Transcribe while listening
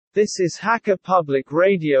This is Hacker Public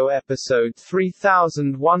Radio episode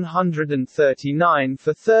 3139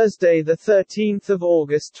 for Thursday the 13th of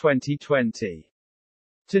August 2020.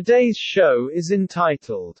 Today's show is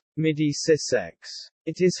entitled MIDI Sysex.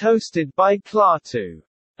 It is hosted by Klaatu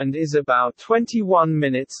and is about 21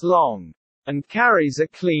 minutes long and carries a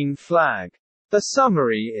clean flag. The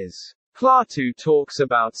summary is: Klaatu talks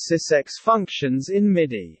about Sysex functions in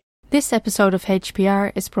MIDI. This episode of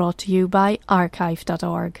HPR is brought to you by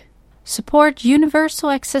archive.org. Support universal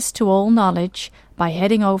access to all knowledge by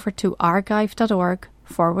heading over to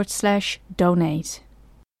archive.org/donate.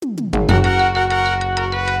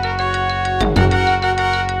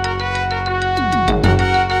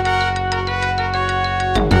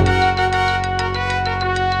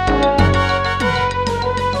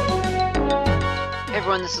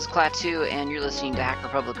 This is Klaatu, and you're listening to Hacker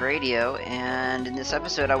Public Radio, and in this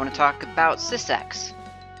episode I want to talk about Sysex.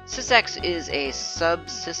 Sysex is a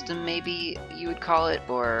subsystem, maybe you would call it,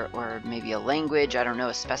 or maybe a language, I don't know,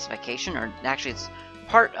 a specification, or actually it's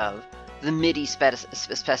part of the MIDI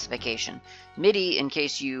specification. MIDI, in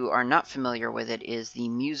case you are not familiar with it, is the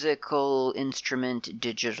musical instrument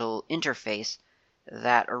digital interface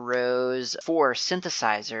that arose for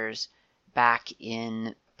synthesizers back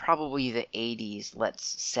in probably the 80s,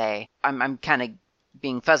 let's say. I'm kind of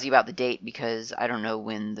being fuzzy about the date because I don't know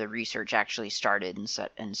when the research actually started and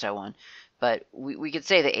so on. But we could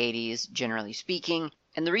say the 80s, generally speaking.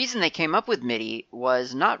 And the reason they came up with MIDI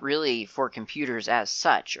was not really for computers as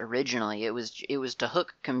such originally. It was to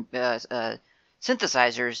hook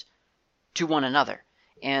synthesizers to one another.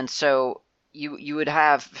 And so you would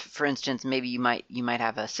have, for instance, maybe you might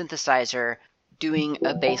have a synthesizer doing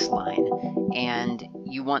a bass line, and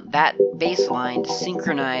you want that bass line to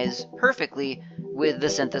synchronize perfectly with the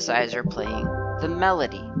synthesizer playing the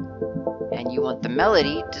melody. And you want the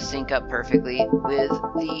melody to sync up perfectly with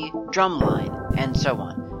the drum line, and so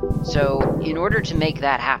on. So in order to make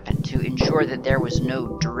that happen, to ensure that there was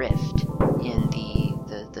no drift in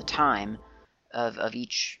the time of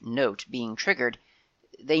each note being triggered,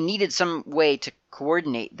 they needed some way to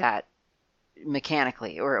coordinate that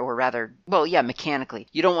mechanically, or rather, mechanically.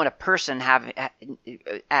 You don't want a person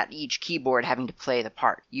at each keyboard having to play the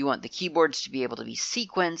part. You want the keyboards to be able to be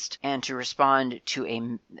sequenced and to respond to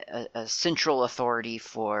a central authority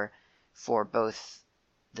for both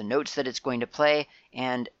the notes that it's going to play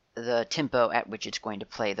and the tempo at which it's going to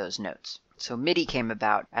play those notes. So MIDI came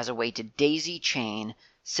about as a way to daisy chain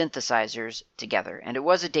synthesizers together, and it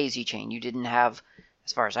was a daisy chain. You didn't have,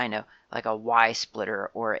 as far as I know, like a Y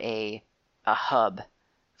splitter or a hub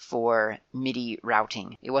for MIDI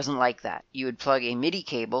routing. It wasn't like that. You would plug a MIDI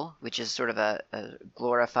cable, which is sort of a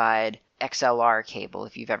glorified XLR cable,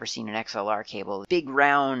 if you've ever seen an XLR cable. Big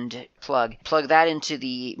round plug that into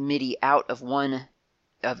the MIDI out of one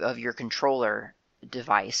of your controller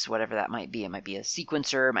device, whatever that might be. It might be a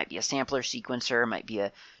sequencer, it might be a sampler sequencer, it might be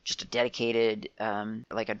just a dedicated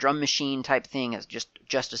like a drum machine type thing, as just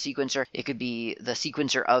a sequencer. It could be the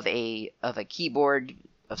sequencer of a keyboard,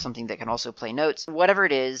 of something that can also play notes. Whatever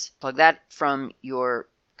it is, plug that from your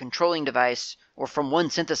controlling device, or from one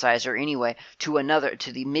synthesizer anyway, to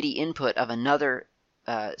the MIDI input of another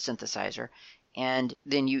synthesizer, and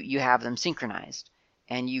then you have them synchronized.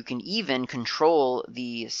 And you can even control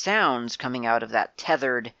the sounds coming out of that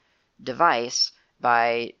tethered device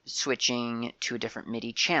by switching to a different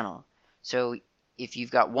MIDI channel. So if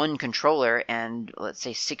you've got one controller and, let's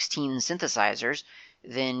say, 16 synthesizers,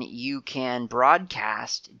 then you can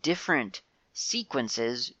broadcast different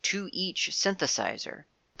sequences to each synthesizer.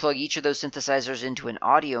 Plug each of those synthesizers into an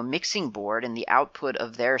audio mixing board, and the output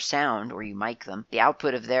of their sound, or you mic them, the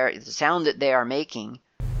output of the sound that they are making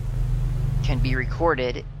can be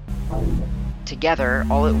recorded together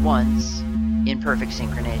all at once in perfect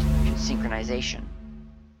synchronization.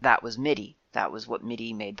 That was MIDI. That was what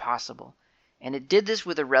MIDI made possible. And it did this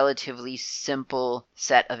with a relatively simple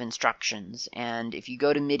set of instructions. And if you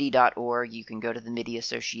go to MIDI.org, you can go to the MIDI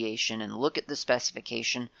Association and look at the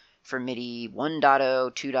specification for MIDI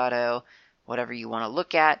 1.0, 2.0, whatever you want to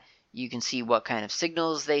look at. You can see what kind of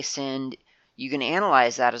signals they send. You can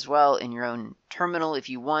analyze that as well in your own terminal if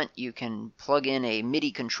you want. You can plug in a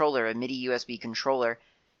MIDI controller, a MIDI USB controller,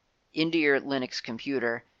 into your Linux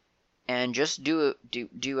computer, and just do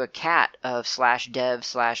a cat of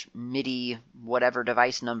 /dev/MIDI whatever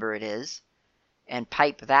device number it is, and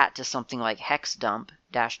pipe that to something like hex dump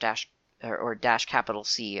or dash capital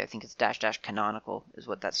C. I think it's dash canonical is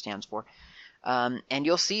what that stands for. And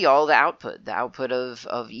you'll see all the output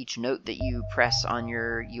of each note that you press on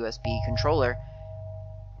your USB controller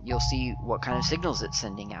you'll see what kind of signals it's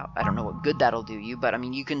sending out. I don't know what good that'll do you, but I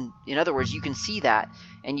mean, you can, in other words, you can see that,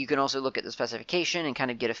 and you can also look at the specification and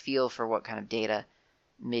kind of get a feel for what kind of data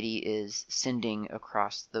MIDI is sending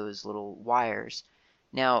across those little wires.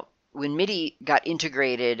 Now, when MIDI got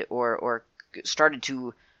integrated or started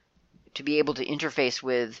to be able to interface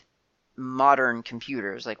with modern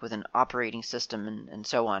computers, like with an operating system and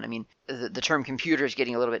so on, I mean, the term computer is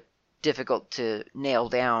getting a little bit difficult to nail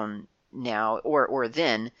down now or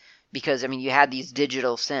then, because I mean, you had these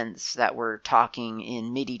digital synths that were talking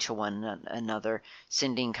in MIDI to one another,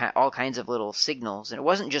 sending all kinds of little signals, and it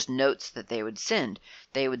wasn't just notes that they would send.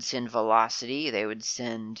 They would send velocity, they would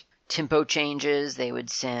send tempo changes, they would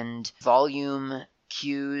send volume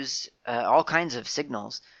cues, all kinds of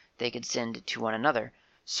signals they could send to one another.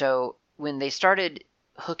 So when they started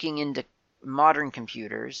hooking into modern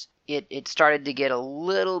computers, it started to get a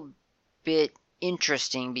little bit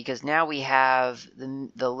interesting, because now we have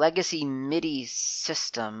the legacy MIDI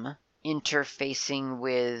system interfacing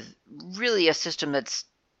with really a system that's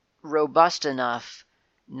robust enough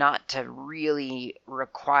not to really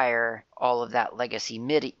require all of that legacy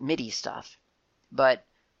MIDI stuff. But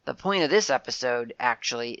the point of this episode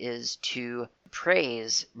actually is to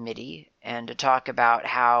praise MIDI and to talk about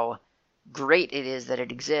how great it is that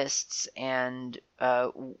it exists and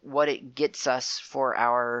what it gets us for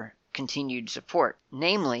our continued support.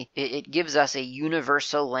 Namely, it gives us a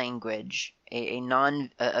universal language, a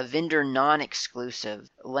vendor non-exclusive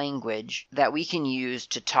language that we can use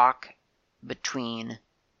to talk between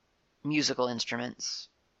musical instruments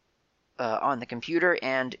on the computer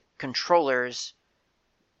and controllers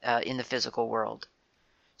in the physical world.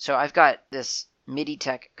 So I've got this MIDI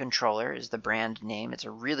Tech controller is the brand name. It's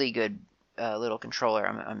a really good little controller.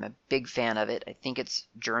 I'm a big fan of it. I think it's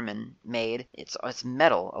German made. It's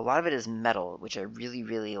metal. A lot of it is metal, which I really,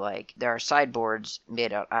 really like. There are sideboards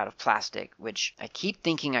made out of plastic, which I keep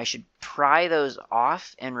thinking I should pry those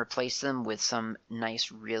off and replace them with some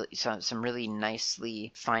really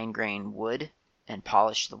nicely fine-grained wood and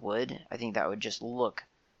polish the wood. I think that would just look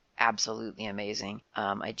absolutely amazing.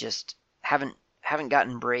 I just haven't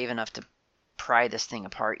gotten brave enough to pry this thing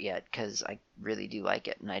apart yet, because I really do like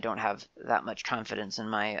it, and I don't have that much confidence in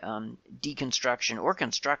my deconstruction or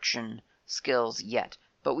construction skills yet,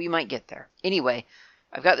 but we might get there. Anyway,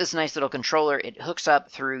 I've got this nice little controller. It hooks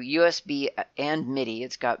up through USB and MIDI.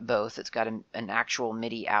 It's got both. It's got an actual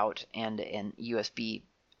MIDI out and an USB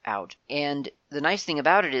out. And the nice thing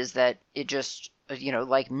about it is that it just,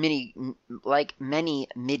 like many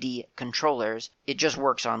MIDI controllers, it just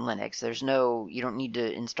works on Linux. You don't need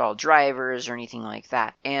to install drivers or anything like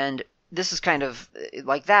that. And this is kind of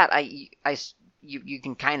like that. You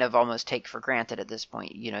can kind of almost take for granted at this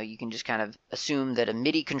point. You can just kind of assume that a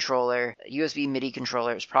USB MIDI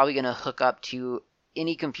controller is probably going to hook up to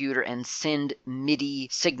any computer and send MIDI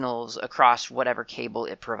signals across whatever cable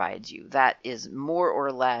it provides you. That is more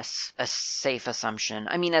or less a safe assumption.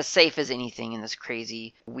 I mean, as safe as anything in this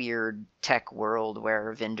crazy, weird tech world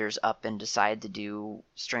where vendors up and decide to do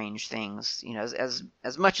strange things.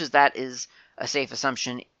 As much as that is a safe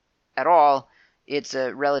assumption at all, it's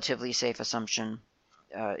a relatively safe assumption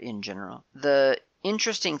in general. The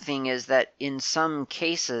interesting thing is that in some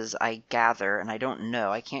cases, I gather, and I don't know,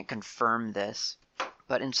 I can't confirm this,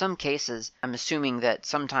 but in some cases, I'm assuming that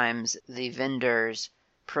sometimes the vendors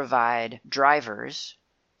provide drivers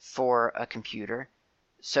for a computer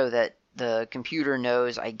so that the computer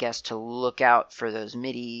knows, I guess, to look out for those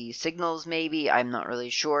MIDI signals, maybe. I'm not really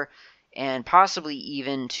sure. And possibly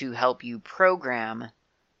even to help you program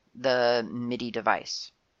the MIDI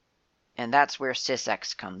device. And that's where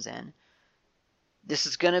Sysex comes in. This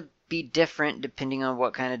is going to be different depending on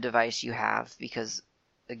what kind of device you have, because,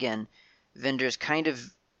 again, vendors kind of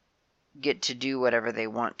get to do whatever they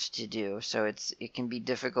want to do, so it can be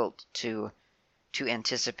difficult to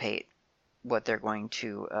anticipate what they're going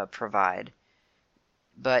to provide.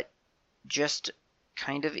 But just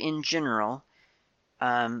kind of in general,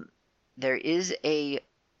 there is a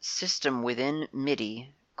system within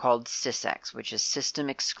MIDI called Sysex, which is System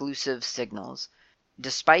Exclusive Signals.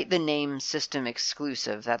 Despite the name System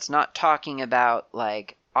Exclusive, that's not talking about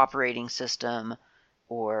like operating system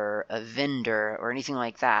or a vendor or anything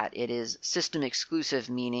like that. It is system exclusive,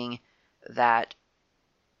 meaning that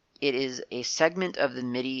it is a segment of the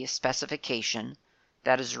MIDI specification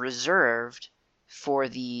that is reserved for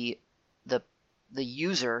the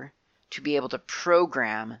user to be able to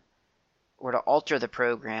program or to alter the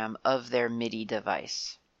program of their MIDI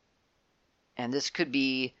device. And this could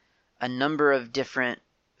be a number of different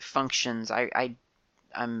functions. I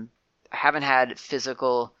haven't had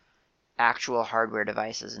physical actual hardware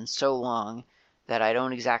devices in so long that I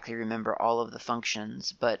don't exactly remember all of the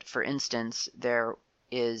functions, but for instance, there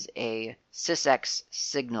is a Sysex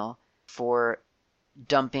signal for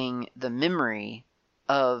dumping the memory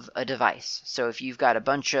of a device. So if you've got a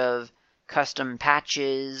bunch of custom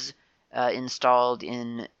patches installed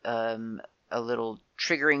in a little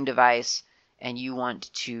triggering device, and you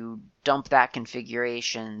want to dump that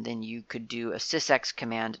configuration, then you could do a sysex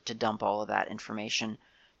command to dump all of that information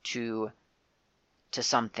to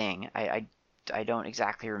something. I don't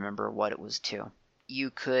exactly remember what it was to.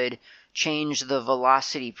 You could change the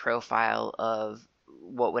velocity profile of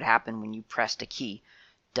what would happen when you pressed a key.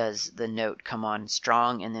 Does the note come on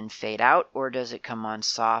strong and then fade out, or does it come on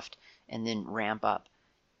soft and then ramp up?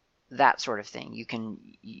 That sort of thing.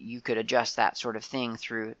 You could adjust that sort of thing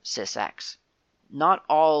through Sysex. Not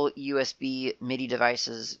all USB MIDI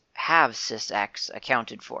devices have Sysex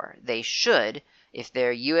accounted for. They should. If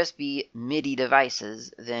they're USB MIDI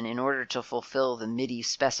devices, then in order to fulfill the MIDI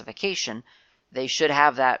specification, they should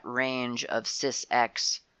have that range of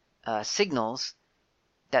Sysex signals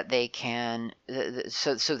that they can,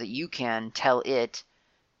 so that you can tell it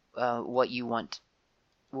what you want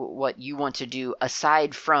to do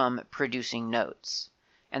aside from producing notes.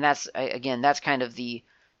 And that's, again, that's kind of the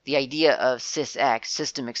idea of Sysex,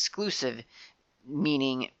 system exclusive,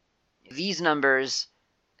 meaning these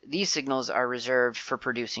signals are reserved for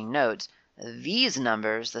producing notes. These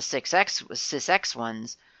numbers, the Sysex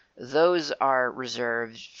ones, those are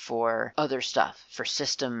reserved for other stuff, for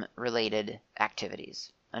system-related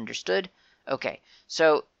activities. Understood? Okay,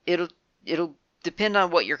 so it'll depend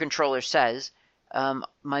on what your controller says.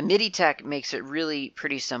 My MIDI tech makes it really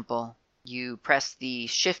pretty simple. You press the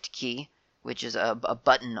Shift key, which is a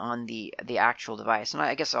button on the actual device, and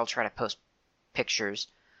I guess I'll try to post pictures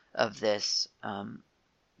of this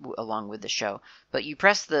along with the show. But you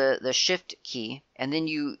press the Shift key, and then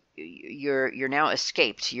you're now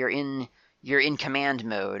escaped. You're in command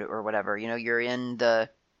mode or whatever. You're in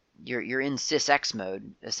Sysex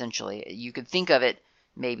mode essentially. You could think of it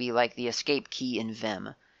maybe like the escape key in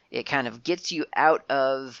Vim. It kind of gets you out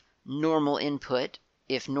of normal input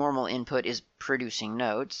if normal input is producing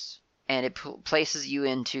notes, and it places you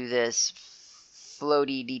into this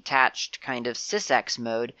floaty, detached kind of Sysex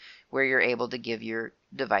mode where you're able to give your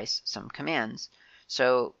device some commands.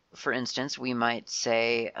 So, for instance, we might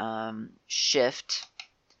say Shift,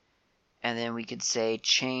 and then we could say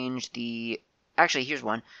change the... Actually, here's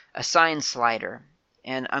one. Assign slider.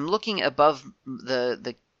 And I'm looking above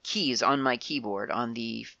the keys on my keyboard, on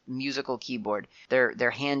the musical keyboard.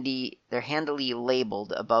 They're handily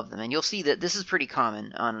labeled above them, and you'll see that this is pretty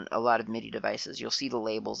common on a lot of MIDI devices. You'll see the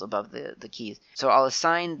labels above the keys. So I'll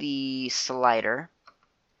assign the slider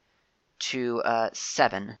to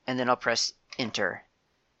 7, and then I'll press Enter.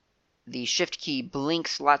 The Shift key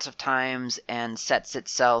blinks lots of times and sets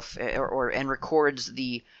itself and records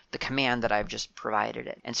the command that I've just provided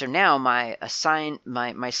it. And so now my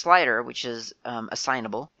slider, which is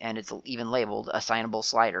assignable, and it's even labeled assignable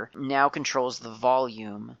slider, now controls the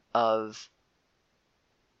volume of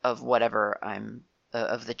whatever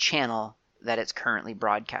of the channel that it's currently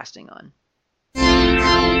broadcasting on.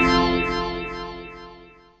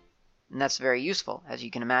 And that's very useful, as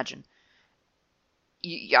you can imagine.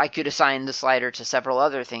 I could assign the slider to several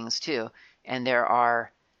other things too, and there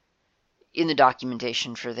are, in the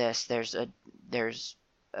documentation for this, there's a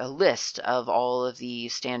list of all of the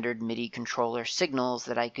standard MIDI controller signals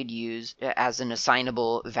that I could use as an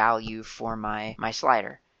assignable value for my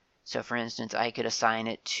slider. So for instance, I could assign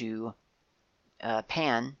it to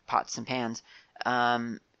pots and pans,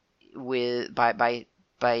 by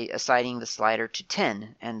assigning the slider to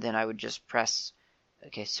 10, and then I would just press,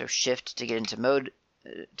 so Shift to get into mode,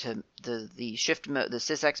 to the Shift mode, the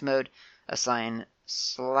Sysex mode, assign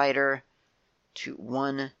slider to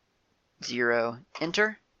 1, 0,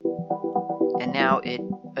 Enter, and now it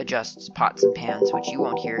adjusts pots and pans, which you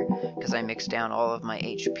won't hear because I mixed down all of my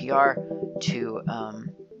HPR to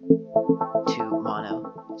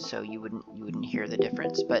mono, so you wouldn't hear the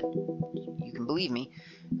difference. But you can believe me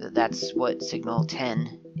that that's what signal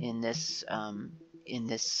 10 in this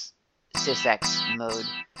Sysex mode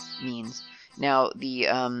means. Now the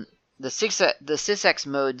Sysex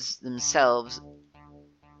modes themselves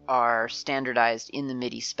are standardized in the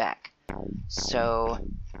MIDI spec, so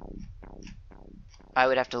I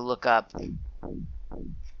would have to look up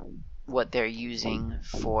what they're using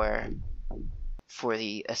for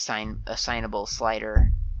the assignable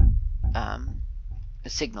slider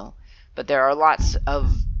signal. But there are lots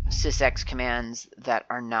of Sysex commands that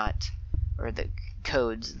are not, or the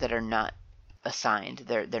codes that are not assigned.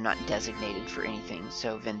 They're not designated for anything,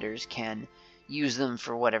 so vendors can use them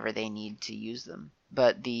for whatever they need to use them.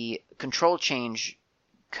 But the control change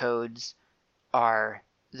codes are,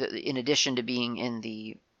 in addition to being in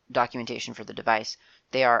the documentation for the device,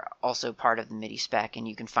 they are also part of the MIDI spec, and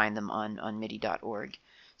you can find them on MIDI.org.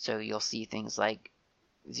 So you'll see things like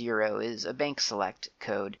 0 is a bank select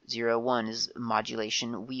code, 01 is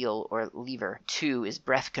modulation wheel or lever, 2 is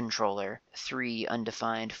breath controller, 3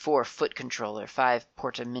 undefined, 4 foot controller, 5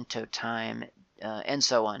 portamento time, and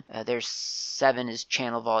so on. There's 7 is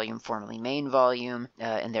channel volume, formerly main volume,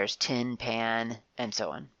 and there's 10 pan, and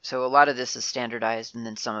so on. So a lot of this is standardized, and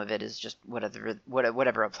then some of it is just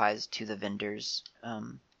whatever applies to the vendor's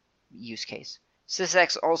use case.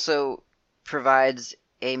 Sysex also provides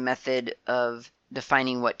a method of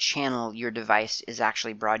defining what channel your device is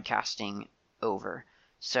actually broadcasting over.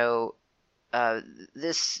 So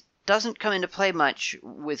this doesn't come into play much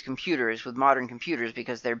with modern computers,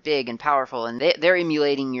 because they're big and powerful, and they're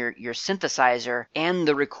emulating your synthesizer and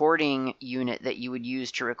the recording unit that you would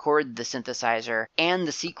use to record the synthesizer and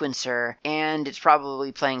the sequencer, and it's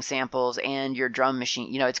probably playing samples and your drum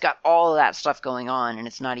machine. It's got all of that stuff going on, and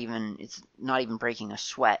it's not even breaking a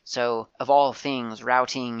sweat. So of all things,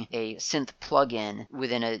 routing a synth plugin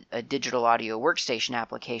within a digital audio workstation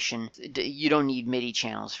application, you don't need MIDI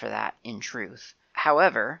channels for that, in truth.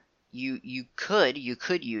 However, you could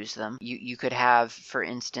use them. You could have, for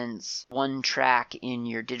instance, one track in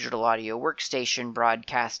your digital audio workstation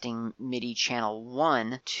broadcasting MIDI channel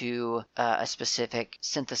 1 to a specific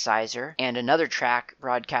synthesizer, and another track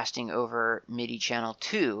broadcasting over MIDI channel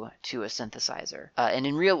 2 to a synthesizer. And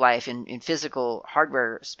in real life, in physical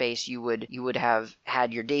hardware space, you would have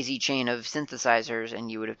had your daisy chain of synthesizers, and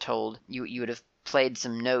you would have played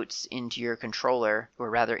some notes into your controller, or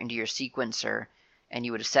rather into your sequencer, and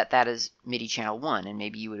you would have set that as MIDI channel 1, and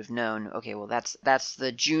maybe you would have known, okay, well, that's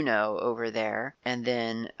the Juno over there, and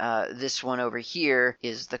then this one over here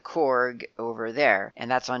is the Korg over there, and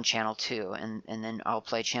that's on channel 2, and then I'll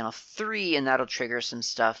play channel 3, and that'll trigger some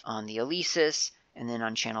stuff on the Alesis, and then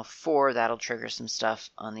on channel 4, that'll trigger some stuff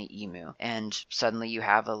on the Emu. And suddenly you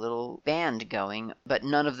have a little band going, but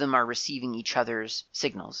none of them are receiving each other's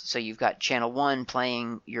signals. So you've got channel 1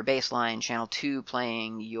 playing your bass line, channel 2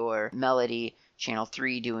 playing your melody, channel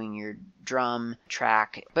 3 doing your drum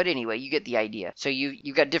track. But anyway, you get the idea. So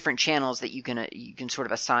you've got different channels that you can sort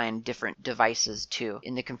of assign different devices to.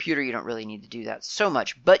 In the computer, you don't really need to do that so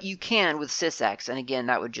much, but you can with Sysex. And again,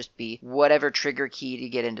 that would just be whatever trigger key to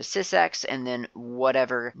get into Sysex, and then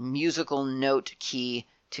whatever musical note key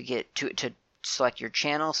to get to select your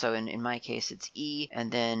channel. So in my case, it's E,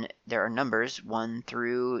 and then there are numbers 1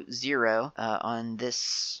 through 0 on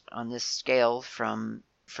this scale from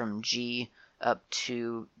G up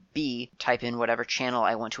to B. Type in whatever channel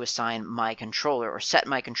I want to assign my controller or set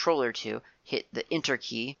my controller to, hit the enter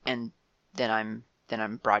key, and then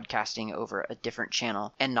I'm broadcasting over a different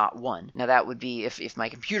channel and not 1. Now that would be if my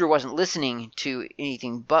computer wasn't listening to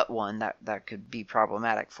anything but 1, that could be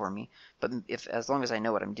problematic for me. But as long as I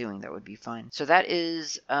know what I'm doing, that would be fine. So that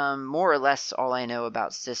is more or less all I know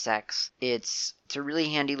about Sysex. It's a really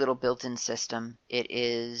handy little built-in system. It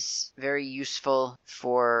is very useful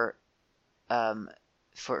for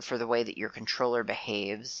the way that your controller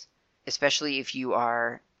behaves, especially if you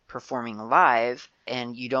are performing live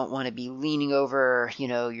and you don't want to be leaning over,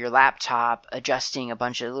 your laptop adjusting a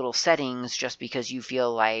bunch of little settings just because you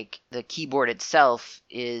feel like the keyboard itself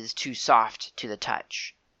is too soft to the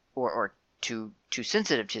touch or too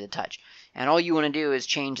sensitive to the touch. And all you want to do is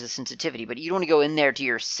change the sensitivity, but you don't want to go in there to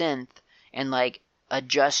your synth and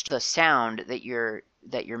adjust the sound that you're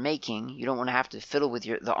making. You don't want to have to fiddle with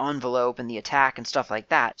the envelope and the attack and stuff like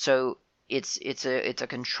that. So it's a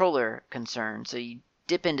controller concern. So you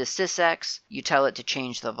dip into Sysex, you tell it to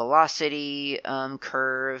change the velocity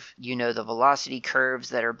curve. The velocity curves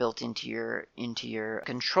that are built into your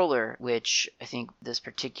controller, which I think this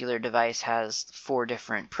particular device has 4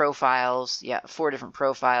 different profiles. Yeah, 4 different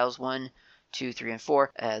profiles, 1, 2, 3, and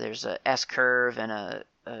 4. There's a S curve and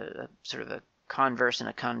a sort of a converse and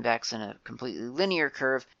a convex and a completely linear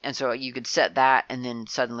curve, and so you could set that, and then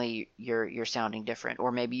suddenly you're sounding different.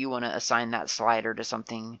 Or maybe you want to assign that slider to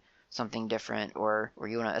something different, or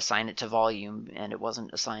you want to assign it to volume and it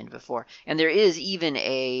wasn't assigned before. And there is even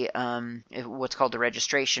a what's called the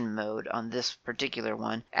registration mode on this particular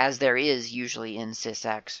one, as there is usually in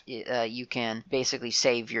Sysex. You can basically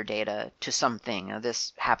save your data to something. Now,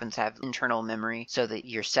 this happens to have internal memory so that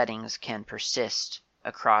your settings can persist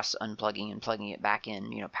across unplugging and plugging it back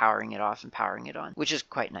in, powering it off and powering it on, which is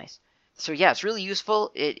quite nice. So yeah, it's really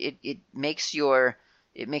useful. It makes your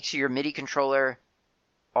MIDI controller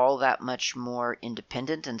all that much more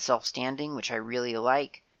independent and self-standing, which I really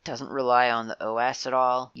like. doesn't rely on the OS at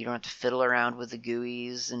all. You don't have to fiddle around with the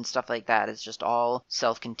GUIs and stuff like that. It's just all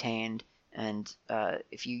self-contained. And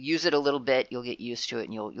if you use it a little bit, you'll get used to it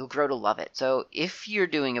and you'll grow to love it. So if you're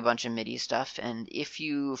doing a bunch of MIDI stuff and if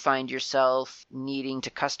you find yourself needing to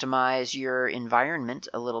customize your environment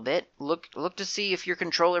a little bit, look to see if your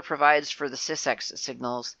controller provides for the Sysex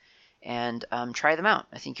signals and try them out.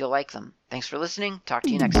 I think you'll like them. Thanks for listening. Talk to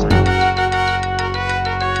you next time.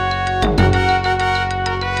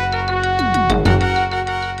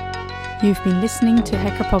 You've been listening to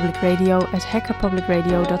Hacker Public Radio at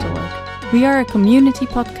hackerpublicradio.org. We are a community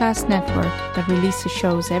podcast network that releases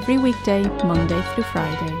shows every weekday, Monday through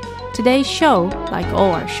Friday. Today's show, like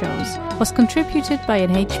all our shows, was contributed by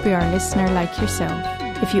an HPR listener like yourself.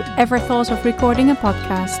 If you ever thought of recording a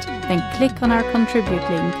podcast, then click on our contribute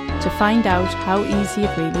link to find out how easy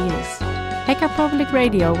it really is. Hacker Public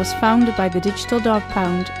Radio was founded by the Digital Dog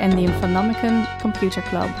Pound and the Infonomicon Computer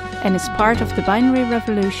Club and is part of the binary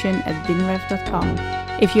revolution at binrev.com.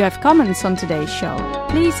 If you have comments on today's show,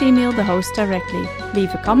 please email the host directly,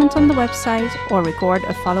 leave a comment on the website, or record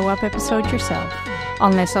a follow-up episode yourself.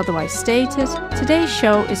 Unless otherwise stated, today's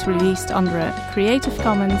show is released under a Creative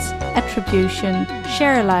Commons Attribution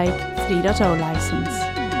Share Alike 3.0 license.